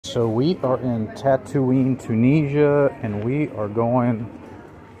So we are in Tatouine, Tunisia, and we are going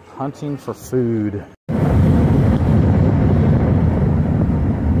hunting for food.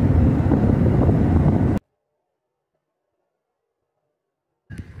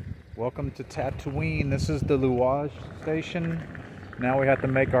 Welcome to Tatouine. This is the Louage station. Now we have to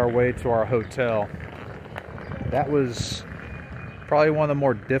make our way to our hotel. That was probably one of the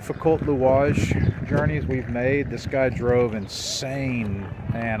more difficult Louage journeys we've made. This guy drove insane,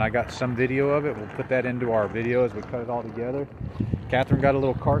 and I got some video of it. We'll put that into our video as we cut it all together. Catherine got a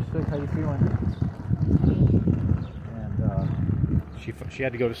little car sick. How you feeling? And she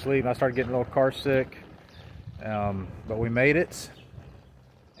had to go to sleep. I started getting a little car sick, but we made it,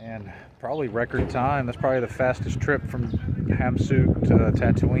 and probably record time. That's probably the fastest trip from Hamsuk to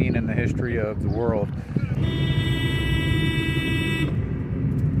Tatouine in the history of the world.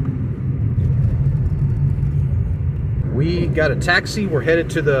 We got a taxi. We're headed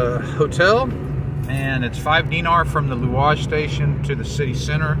to the hotel, and it's 5 dinar from the Louage station to the city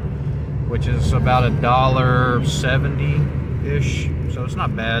center, which is about $1.70-ish. So it's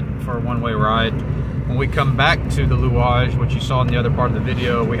not bad for a one-way ride. When we come back to the Louage, which you saw in the other part of the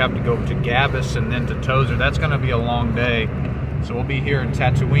video, we have to go to Gabas and then to Tozer. That's going to be a long day. So we'll be here in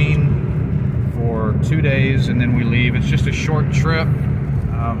Tatouine for 2 days, and then we leave. It's just a short trip,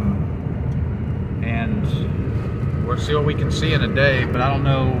 and we'll see what we can see in a day, but I don't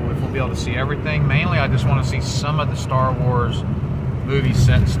know if we'll be able to see everything. Mainly, I just want to see some of the Star Wars movie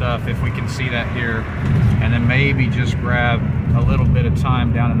set stuff, if we can see that here, and then maybe just grab a little bit of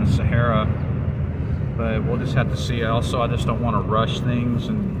time down in the Sahara, but we'll just have to see. Also, I just don't want to rush things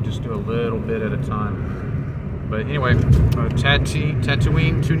and just do a little bit at a time. But anyway,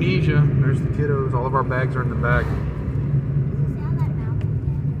 Tatouine, Tunisia. There's the kiddos. All of our bags are in the back.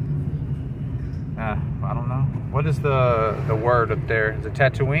 I don't know. What is the word up there? Is it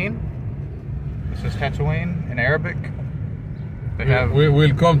Tatouine? It says Tatouine in Arabic. They have.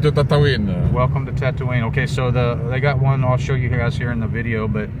 Welcome to Tatouine. Welcome to Tatouine. Okay, so they got one. I'll show you guys here in the video,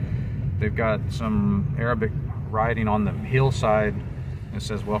 but they've got some Arabic writing on the hillside. It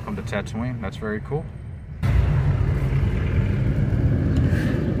says "Welcome to Tatouine." That's very cool.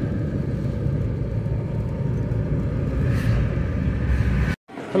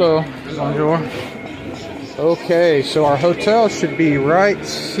 Hello. Bonjour. Okay, so our hotel should be right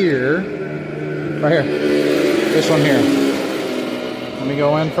here. Right here. This one here. Let me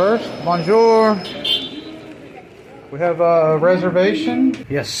go in first. Bonjour. We have a reservation.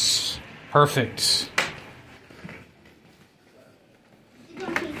 Yes. Perfect.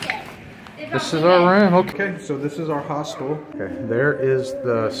 This is our room. Okay, so this is our hostel. Okay, there is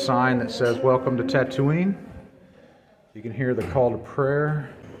the sign that says "Welcome to Tatouine." You can hear the call to prayer.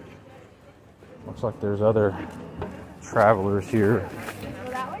 Looks like there's other travelers here.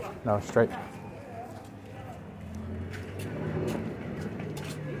 No, straight.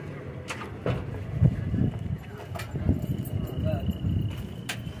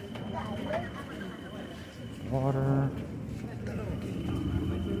 Water.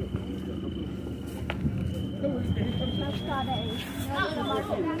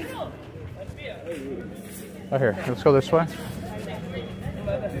 Oh, here, let's go this way.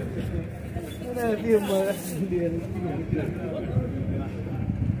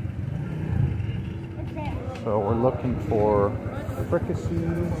 So we're looking for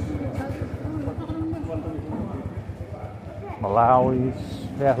fricassees, Malawis.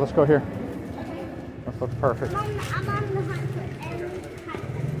 Yeah, let's go here. That looks perfect.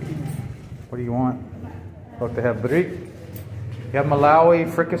 What do you want? Look, they have brick. You have Malawi,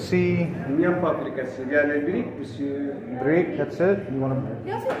 fricassee. Brick, that's it? You want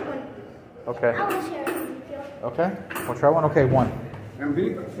to? Okay. Okay. We'll try one. Okay, one.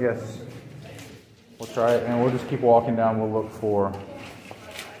 Yes. We'll try it, and we'll just keep walking down. We'll look for.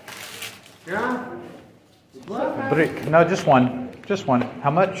 Brick. No, just one. Just one.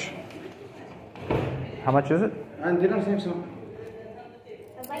 How much? How much is it?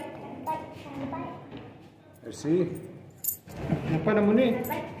 Merci. Napa naman eh?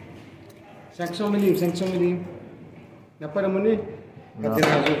 500 milim. Napa naman eh? No.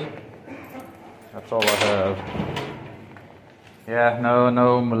 That's all I have. Yeah,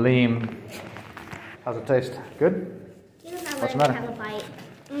 no milim. How's it taste? Good? What's the matter? Have a bite.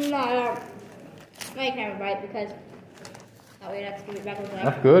 No, I can't have a bite because we'd have to give it back away.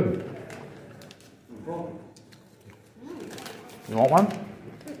 That's good. You want one?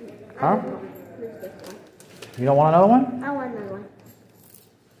 Huh? You don't want another one? I want another one.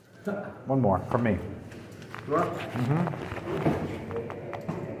 One more from me. Mm-hmm.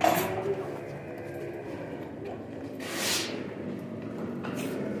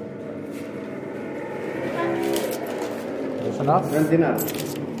 enough? 1 dinar.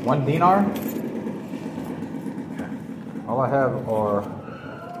 1 dinar? All I have are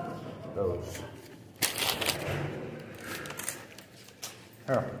those.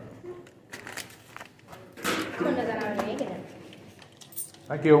 Here.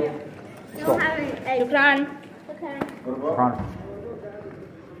 Thank you. Don't have any. Shukran.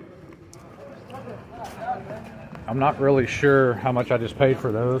 I'm not really sure how much I just paid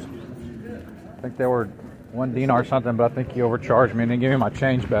for those. I think they were 1 dinar or something, but I think he overcharged me and didn't give me my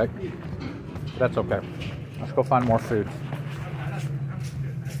change back. That's okay. Let's go find more food.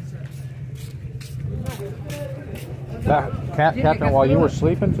 Captain, while you were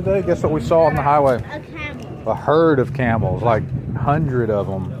sleeping today, guess what we saw on the highway? A camel. A herd of camels, like 100 of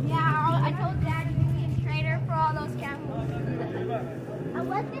them. Yeah, I told Dad to give me a trainer for all those camels. I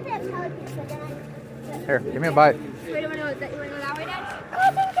was going to have pelicans, but then I... Here, give me a bite. Wait, you want to go that way, Dad?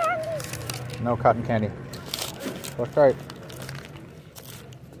 Cotton candy! No cotton candy. That's right.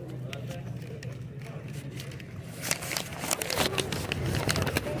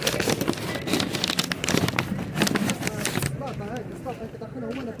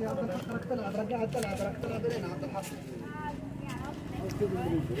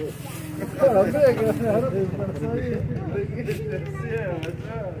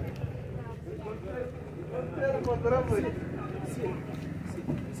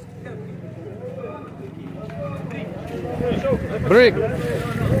 Break.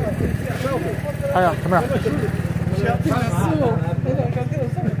 Hang on, come here.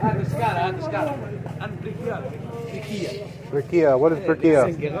 Breakia, what is breakia?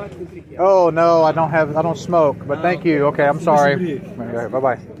 Oh no, I don't smoke, but thank you. Okay, I'm sorry. Bye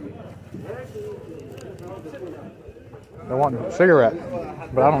bye. I want a cigarette,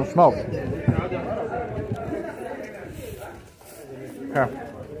 but I don't smoke. Here.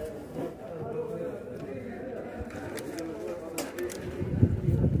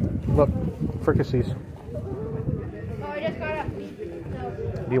 Look, fricassees. Oh, I just got up.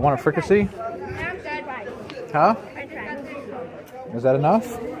 No. Do you want a fricassee? I'm fried fries. Huh? French fries. Is that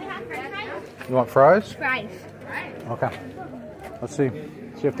enough? You want fries? Fries. Okay. Let's see.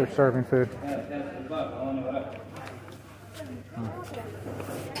 See if they're serving food.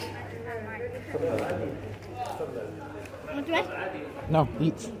 No,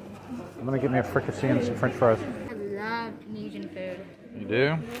 eat. I'm gonna get me a fricassee and some French fries. I love Tunisian food. You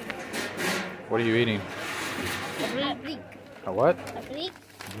do? What are you eating? A what?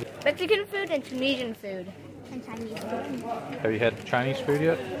 Mexican food and Tunisian food. And Chinese food. Have you had Chinese food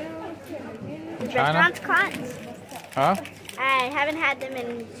yet? In China? Restaurants cons. Huh? I haven't had them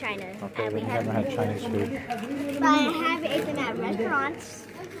in China. Okay, we haven't had Chinese food. But I have eaten at restaurants.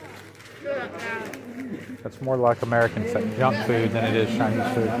 That's more like American junk food than it is Chinese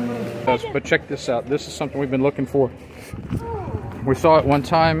food. But check this out. This is something we've been looking for. We saw it one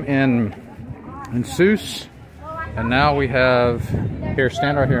time in Seuss, and now we have, here,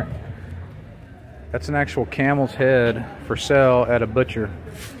 stand right here. That's an actual camel's head for sale at a butcher.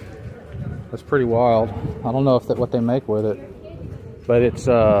 That's pretty wild. I don't know if what they make with it, but it's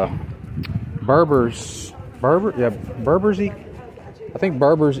Berbers eat. I think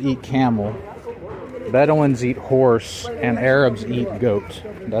Berbers eat camel, Bedouins eat horse, and Arabs eat goat.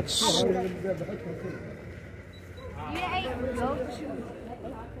 That's.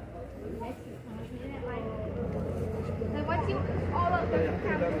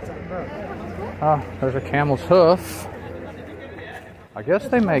 There's a camel's hoof. I guess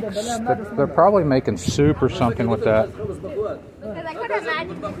they make. They're probably making soup or something with that.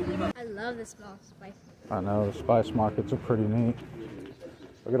 I love the small spice. I know the spice markets are pretty neat.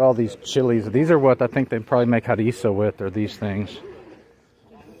 Look at all these chilies. These are what I think they probably make harissa with, or these things.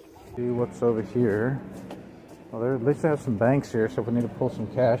 See what's over here. Well, at least they have some banks here, so if we need to pull some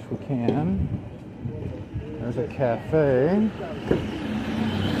cash, we can. There's a cafe.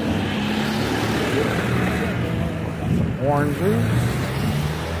 Some oranges.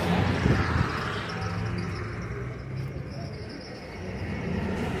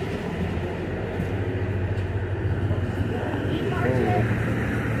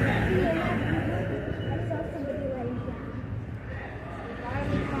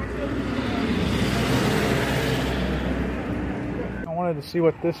 To see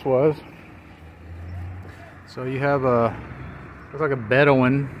what this was. So you have looks like a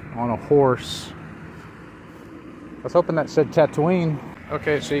Bedouin on a horse. I was hoping that said Tatouine.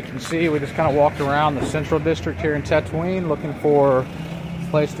 Okay, so you can see we just kind of walked around the central district here in Tatouine looking for a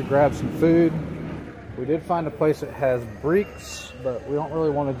place to grab some food. We did find a place that has breaks, but we don't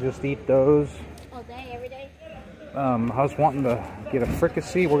really want to just eat those. All day, every day? I was wanting to get a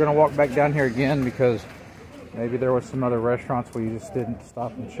fricassee. We're going to walk back down here again because Maybe there was some other restaurants where you just didn't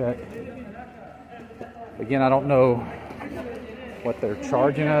stop and check. Again, I don't know what they're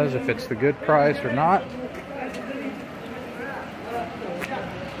charging us, if it's the good price or not.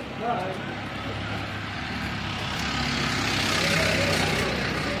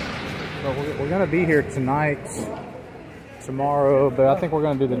 So we're going to be here tonight, tomorrow, but I think we're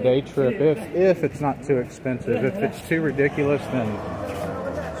going to do the day trip if it's not too expensive. If it's too ridiculous, then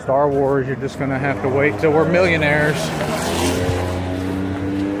Star Wars, you're just going to have to wait till we're millionaires.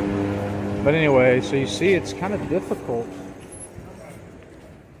 But anyway, so you see it's kind of difficult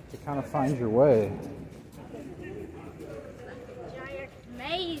to kind of find your way. Giant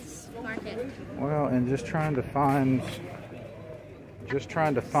maze market. Well, and just trying to find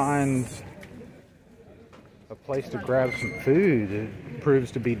a place to grab some food, it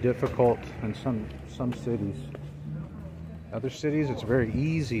proves to be difficult in some cities. Other cities it's very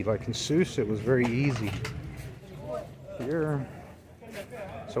easy, like in Sousse it was very easy. Here,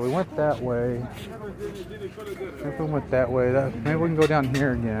 so we went that way. If we went that way, maybe we can go down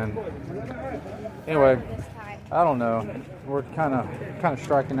here again. Anyway, I don't know. We're kind of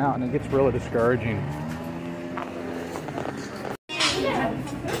striking out, and it gets really discouraging.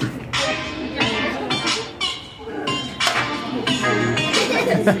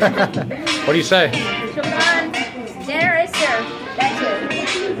 What do you say? Dinner is served. That's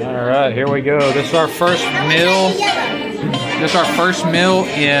it. All right, here we go. This is our first meal. This is our first meal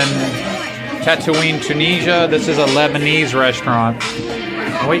in Tatouine, Tunisia. This is a Lebanese restaurant.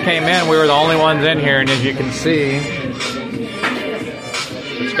 When we came in, we were the only ones in here, and as you can see,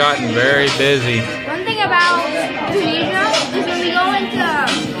 it's gotten very busy. One thing about Tunisia is when we go into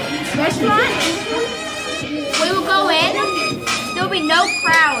restaurants, we will go in, there'll be no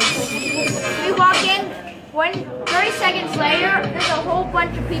crowds. We walk in, 30 seconds later, there's a whole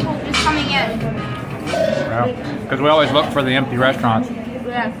bunch of people just coming in. Because we always look for the empty restaurants.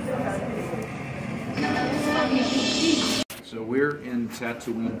 Yeah. So we're in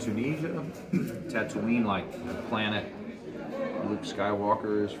Tatooine, Tunisia. Tatooine, like the planet Luke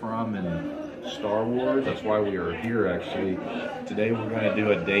Skywalker is from in Star Wars. That's why we are here, actually. Today we're going to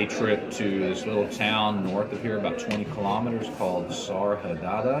do a day trip to this little town north of here, about 20 kilometers, called Ksar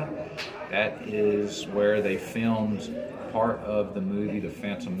Hadada. That is where they filmed part of the movie The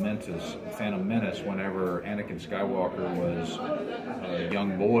Phantom Menace, whenever Anakin Skywalker was a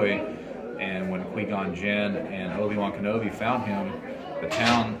young boy, and when Qui-Gon Jinn and Obi-Wan Kenobi found him, the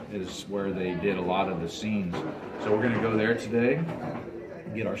town is where they did a lot of the scenes. So we're going to go there today,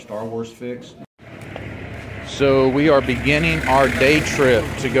 get our Star Wars fix. So we are beginning our day trip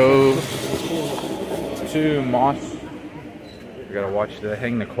to go to Mos. We gotta watch, they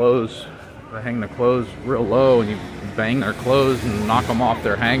hang the clothes real low, and you bang their clothes and knock them off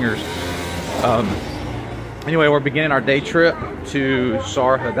their hangers. Anyway, we're beginning our day trip to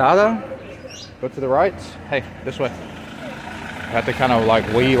Ksar Hadada. Go to the right. Hey, this way. We have to kind of like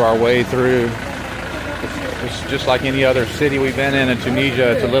weave our way through. It's just like any other city we've been in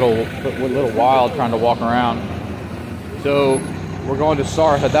Tunisia. It's a little wild trying to walk around. So we're going to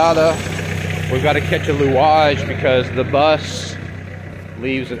Ksar Hadada. We've got to catch a luage because the bus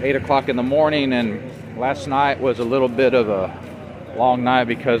leaves at 8 o'clock in the morning, and last night was a little bit of a long night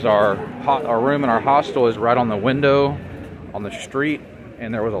because our room in our hostel is right on the window on the street,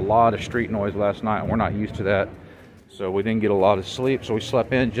 and there was a lot of street noise last night, and we're not used to that. So we didn't get a lot of sleep, so we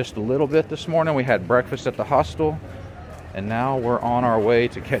slept in just a little bit this morning. We had breakfast at the hostel, and now we're on our way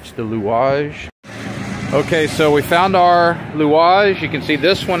to catch the luage. Okay, so we found our luage. You can see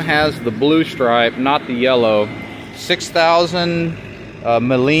this one has the blue stripe, not the yellow. 6,000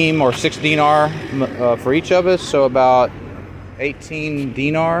 milim, or 6 dinar for each of us, so about 18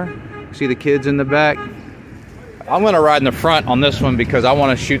 dinar. See the kids in the back? I'm going to ride in the front on this one because I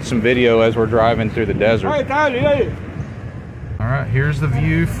want to shoot some video as we're driving through the desert. All right, here's the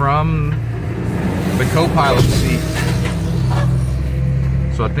view from the co-pilot seat.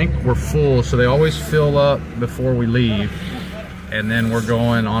 So I think we're full, so they always fill up before we leave, and then we're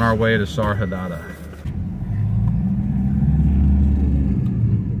going on our way to Ksar Hadada.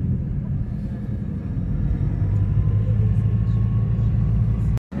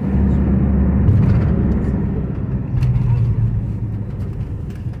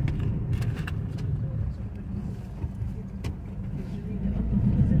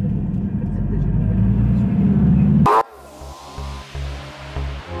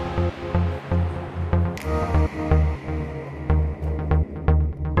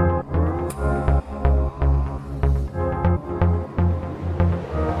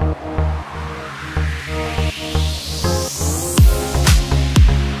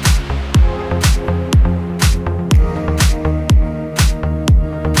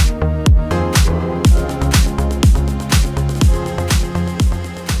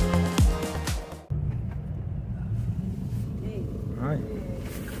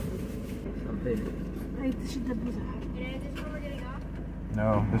 No,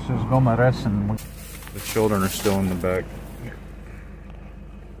 this is Gomares, and the children are still in the back.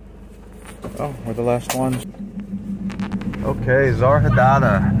 Oh, we're the last ones. Okay, Ksar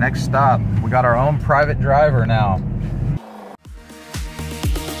Hadada, next stop. We got our own private driver now.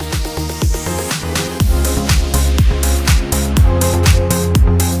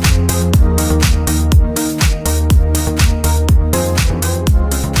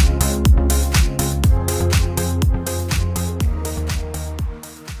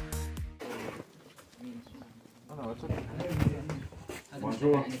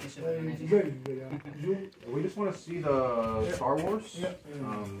 Bonjour. We just want to see the Star Wars.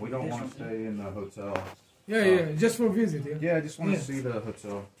 We don't want to stay in the hotel. Just for visit. Yeah, I just want to see the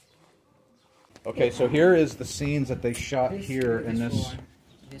hotel. Okay, so here is the scenes that they shot here in this.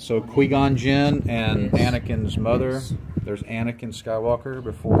 So Qui-Gon Jinn and Anakin's mother. There's Anakin Skywalker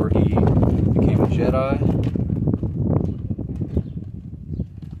before he became a Jedi.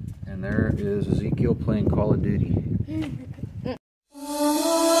 And there is Ezekiel playing Call of Duty.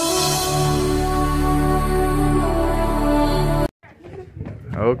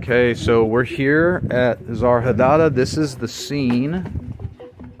 Okay, so we're here at Ksar Hadada. This is the scene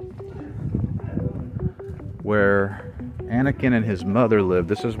where Anakin and his mother lived.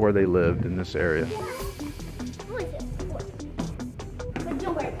 This is where they lived, in this area.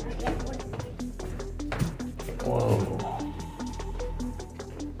 Whoa.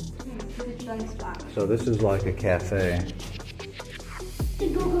 So this is like a cafe.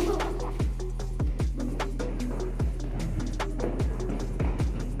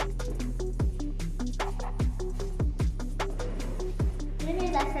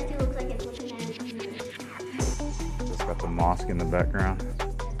 It's got the mosque in the background.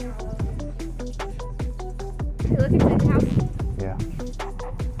 You look inside the house? Yeah.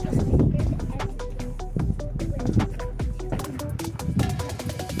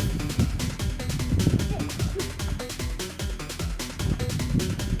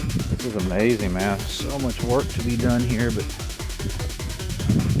 This is amazing, man. So much work to be done here, but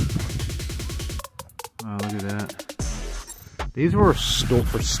oh, look at that. These were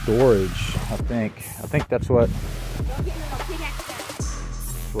for storage, I think. I think that's what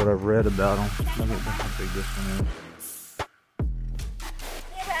I've read about them. Look at how big this one is.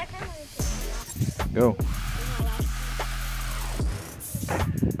 Go.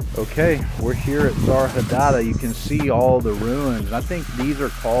 Okay, we're here at Ksar Hadada. You can see all the ruins. I think these are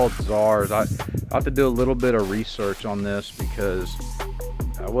called Ksars. I have to do a little bit of research on this because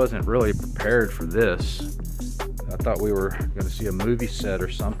I wasn't really prepared for this. I thought we were going to see a movie set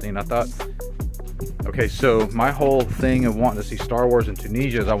or something. Okay, so my whole thing of wanting to see Star Wars in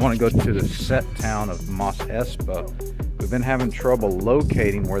Tunisia is I want to go to the set town of Mas Espa. We've been having trouble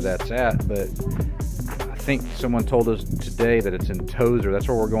locating where that's at, but I think someone told us today that it's in Tozer. That's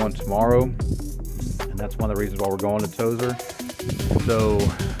where we're going tomorrow, and that's one of the reasons why we're going to Tozer. So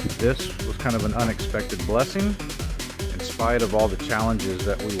this was kind of an unexpected blessing in spite of all the challenges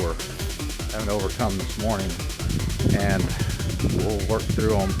that we were having to overcome this morning. And we'll work through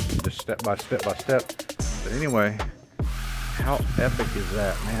them just step by step by step. But anyway, how epic is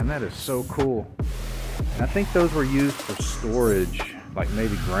that, man? That is so cool. And I think those were used for storage, like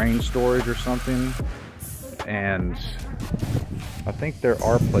maybe grain storage or something. And I think there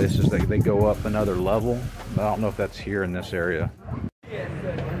are places that they go up another level, but I don't know if that's here in this area.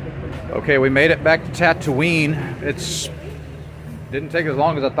 Okay, we made it back to Tatooine. Didn't take as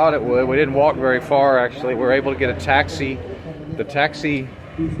long as I thought it would. We didn't walk very far, actually. We were able to get a taxi. The taxi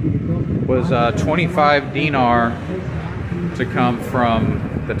was 25 dinar to come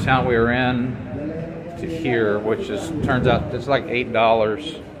from the town we were in to here, which turns out it's like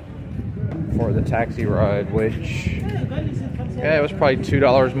 $8 for the taxi ride, which, yeah, it was probably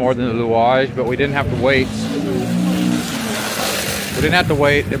 $2 more than the Louage, but we didn't have to wait. We didn't have to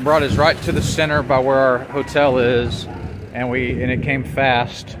wait. It brought us right to the center by where our hotel is. And it came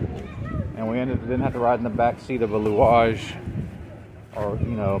fast, and we didn't have to ride in the back seat of a Louage, or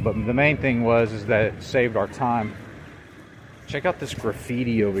But the main thing is that it saved our time. Check out this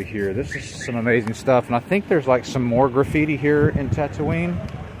graffiti over here. This is some amazing stuff, and I think there's like some more graffiti here in Tatooine.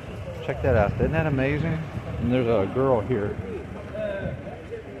 Check that out. Isn't that amazing? And there's a girl here.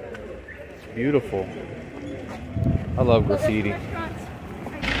 It's beautiful. I love graffiti.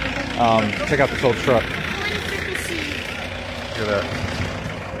 Check out this old truck. Look at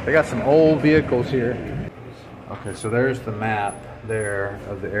that. They got some old vehicles here. Okay, so there's the map there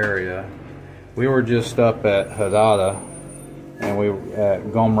of the area. We were just up at Hadada, and at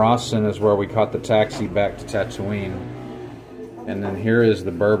Gomrasen is where we caught the taxi back to Tatooine. And then here is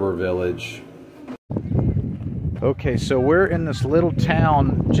the Berber village. Okay, so we're in this little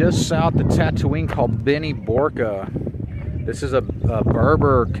town just south of Tatouine called Beni Borka. This is a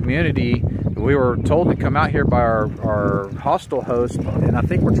Berber community. We were told to come out here by our hostel host, and I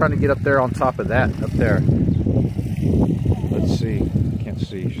think we're trying to get up there on top of that, up there. Let's see, can't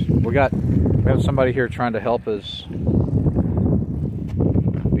see. We have somebody here trying to help us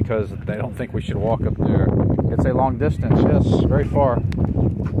because they don't think we should walk up there. It's a long distance, yes, very far.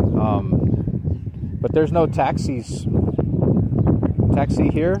 But there's no taxis. Taxi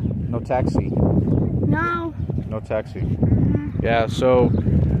here? No taxi. No. No taxi. Yeah, so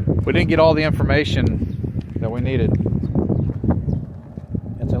we didn't get all the information that we needed.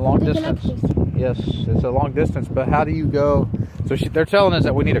 It's a long distance. Yes, it's a long distance, but how do you go? So they're telling us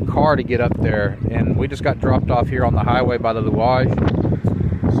that we need a car to get up there, and we just got dropped off here on the highway by the Louage.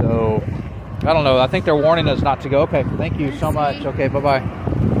 So, I don't know. I think they're warning us not to go. Okay, thank you so much. Okay, bye-bye.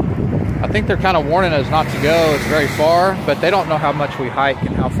 I think they're kind of warning us not to go. It's very far, but they don't know how much we hike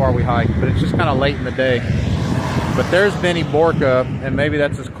and how far we hike, but it's just kind of late in the day. But there's Beni Borka, and maybe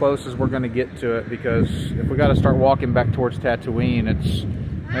that's as close as we're going to get to it, because if we got to start walking back towards Tatouine, it's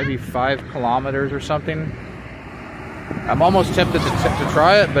maybe 5 kilometers or something. I'm almost tempted to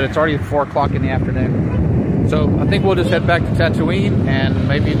try it, but it's already 4 o'clock in the afternoon. So I think we'll just head back to Tatouine, and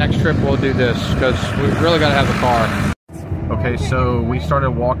maybe next trip we'll do this, because we've really got to have a car. Okay, so we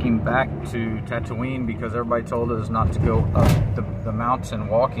started walking back to Tatouine because everybody told us not to go up the mountain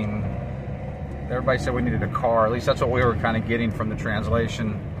walking. Everybody said we needed a car. At least that's what we were kind of getting from the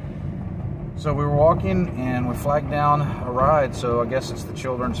translation. So we were walking and we flagged down a ride. So I guess it's the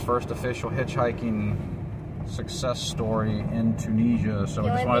children's first official hitchhiking success story in Tunisia. So we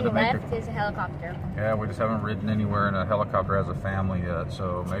just wanted to make left is a helicopter. Yeah, we just haven't ridden anywhere in a helicopter as a family yet.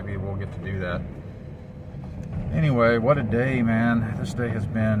 So maybe we'll get to do that. Anyway, what a day, man. This day has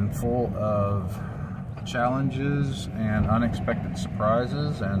been full of challenges and unexpected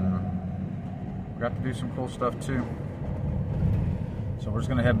surprises, and we got to do some cool stuff too. So we're just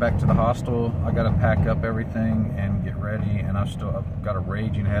gonna head back to the hostel. I gotta pack up everything and get ready, and I've got a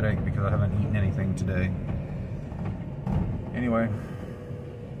raging headache because I haven't eaten anything today. Anyway,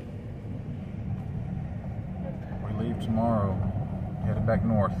 we leave tomorrow, headed back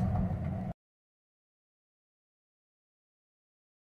north.